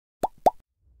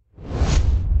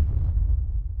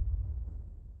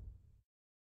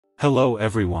Hello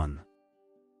everyone.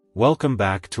 Welcome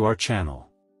back to our channel.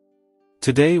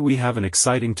 Today we have an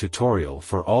exciting tutorial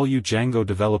for all you Django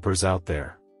developers out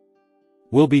there.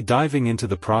 We'll be diving into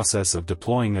the process of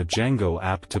deploying a Django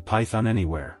app to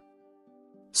PythonAnywhere.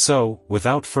 So,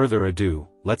 without further ado,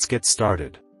 let's get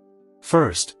started.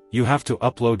 First, you have to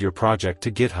upload your project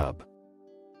to GitHub.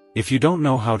 If you don't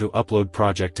know how to upload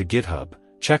project to GitHub,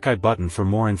 check I button for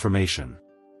more information.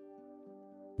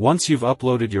 Once you've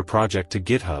uploaded your project to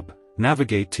GitHub,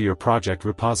 navigate to your project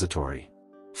repository.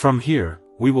 From here,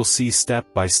 we will see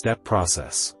step-by-step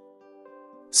process.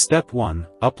 Step 1.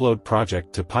 Upload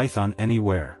project to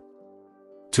PythonAnywhere.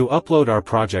 To upload our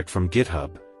project from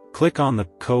GitHub, click on the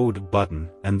Code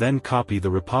button and then copy the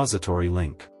repository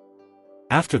link.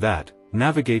 After that,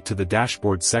 navigate to the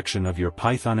dashboard section of your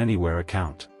PythonAnywhere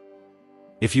account.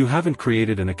 If you haven't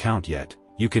created an account yet,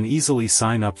 you can easily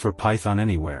sign up for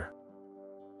PythonAnywhere.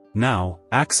 Now,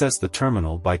 access the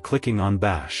terminal by clicking on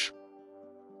Bash.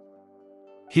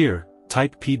 Here,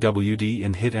 type pwd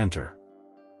and hit enter.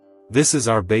 This is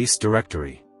our base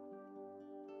directory.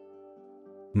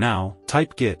 Now,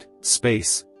 type git,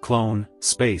 space, clone,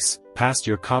 space, paste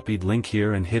your copied link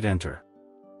here and hit enter.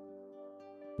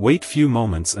 Wait few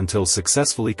moments until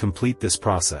successfully complete this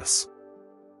process.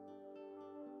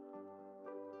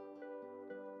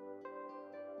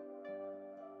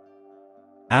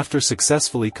 After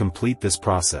successfully complete this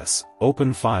process,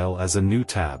 open File as a new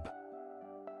tab.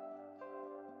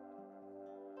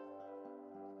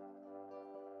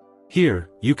 Here,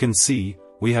 you can see,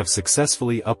 we have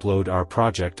successfully uploaded our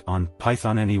project on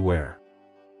PythonAnywhere.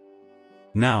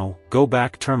 Now, go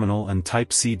back terminal and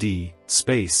type cd,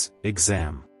 space,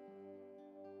 exam.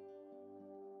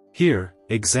 Here,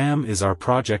 exam is our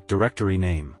project directory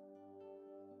name.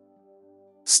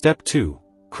 Step 2.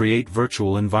 Create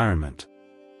virtual environment.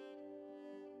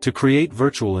 To create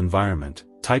virtual environment,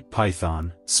 type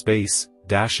python, space,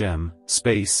 -m,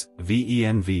 space,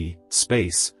 venv,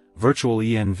 space, virtual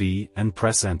env and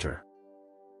press enter.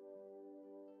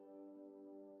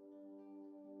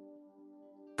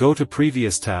 Go to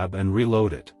previous tab and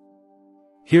reload it.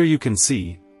 Here you can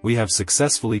see, we have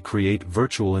successfully create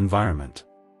virtual environment.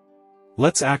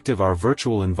 Let's active our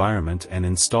virtual environment and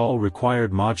install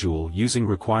required module using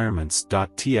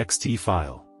requirements.txt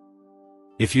file.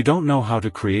 If you don't know how to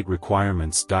create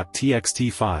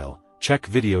requirements.txt file, check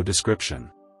video description.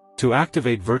 To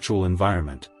activate virtual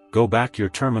environment, go back your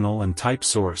terminal and type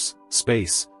source,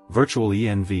 space,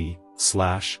 virtualenv,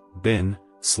 /bin,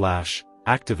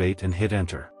 /activate and hit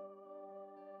enter.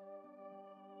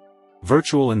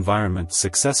 Virtual environment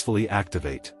successfully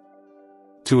activate.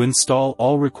 To install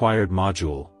all required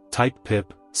module, type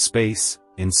pip, space,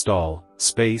 install,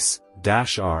 space,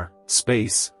 -r,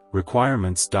 space,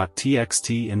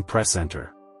 requirements.txt and press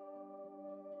enter.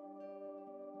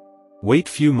 Wait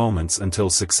few moments until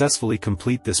successfully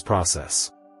complete this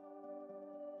process.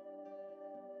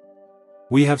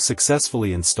 We have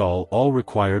successfully installed all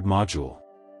required module.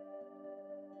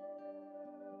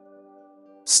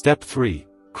 Step 3.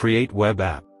 Create web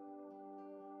app.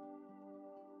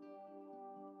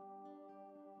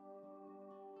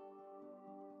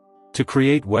 To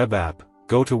create web app,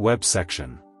 go to Web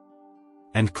section.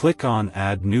 And click on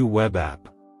Add New Web App.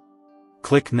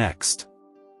 Click Next.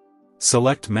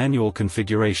 Select Manual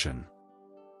Configuration.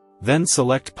 Then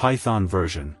select Python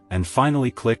version, and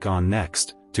finally click on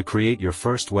Next, to create your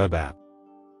first web app.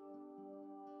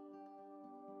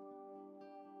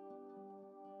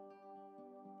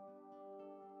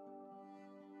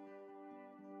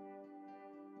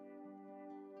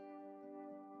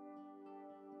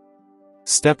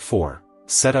 Step 4.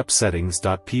 Setup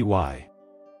settings.py.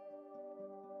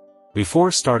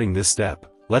 Before starting this step,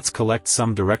 let's collect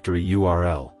some directory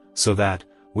URL, so that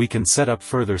we can set up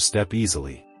further step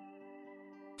easily.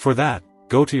 For that,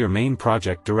 go to your main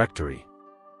project directory.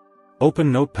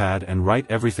 Open Notepad and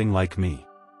write everything like me.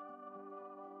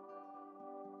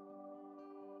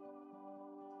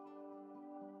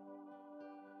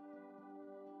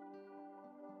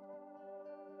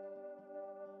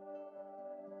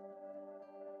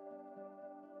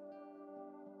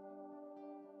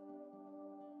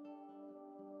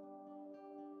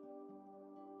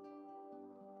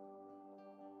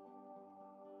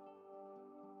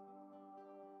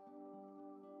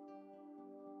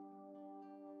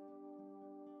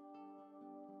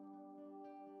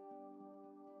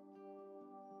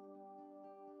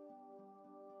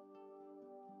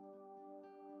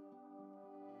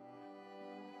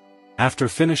 After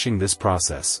finishing this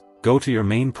process, go to your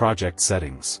main project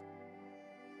settings.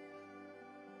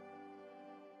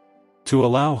 To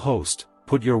allow host,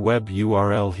 put your web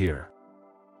URL here.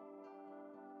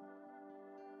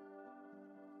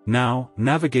 Now,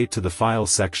 navigate to the File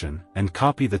section and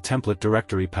copy the template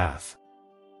directory path.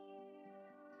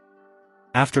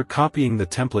 After copying the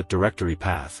template directory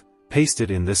path, paste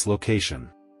it in this location.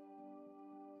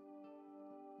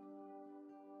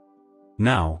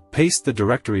 Now, paste the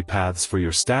directory paths for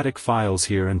your static files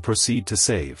here and proceed to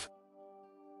save.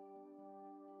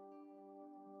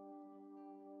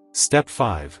 Step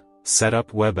 5. Set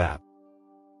up web app.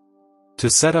 To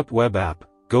set up web app,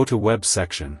 go to Web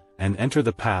section, and enter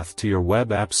the path to your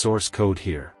web app source code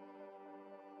here.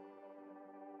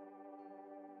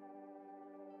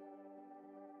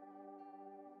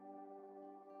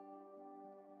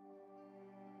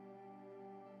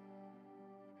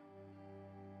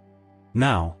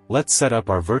 Now, let's set up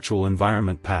our virtual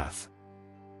environment path.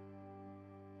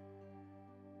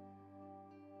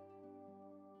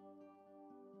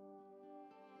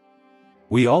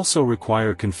 We also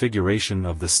require configuration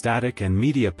of the static and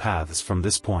media paths from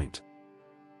this point.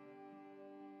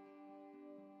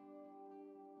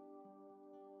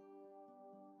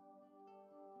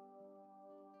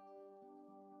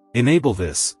 Enable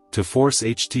this, to force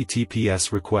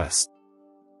HTTPS requests.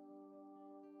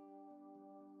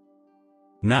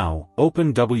 Now,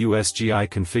 open WSGI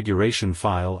configuration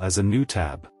file as a new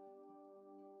tab.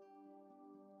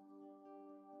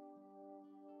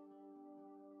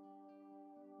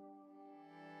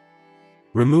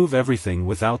 Remove everything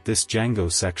without this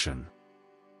Django section.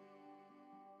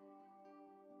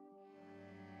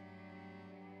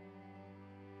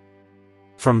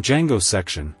 From Django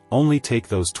section, only take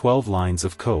those 12 lines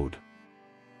of code.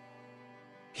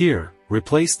 Here,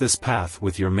 replace this path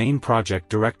with your main project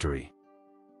directory.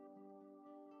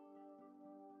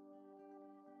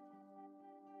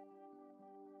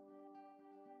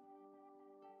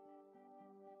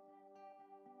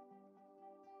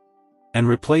 And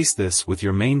replace this with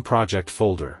your main project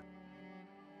folder.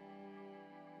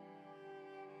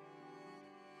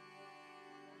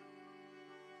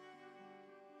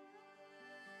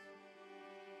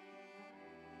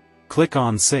 Click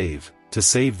on Save, to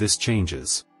save this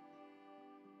changes.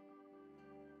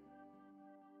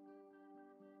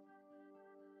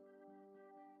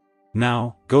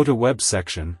 Now, go to Web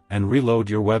section, and reload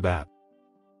your web app.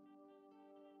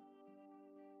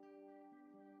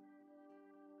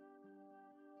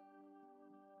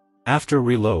 After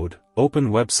reload,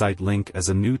 open website link as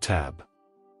a new tab.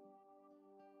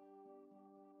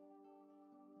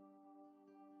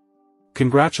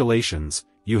 Congratulations,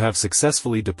 you have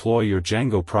successfully deployed your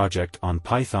Django project on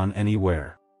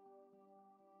PythonAnywhere.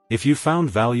 If you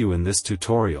found value in this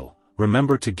tutorial,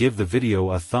 remember to give the video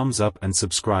a thumbs up and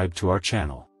subscribe to our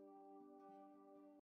channel.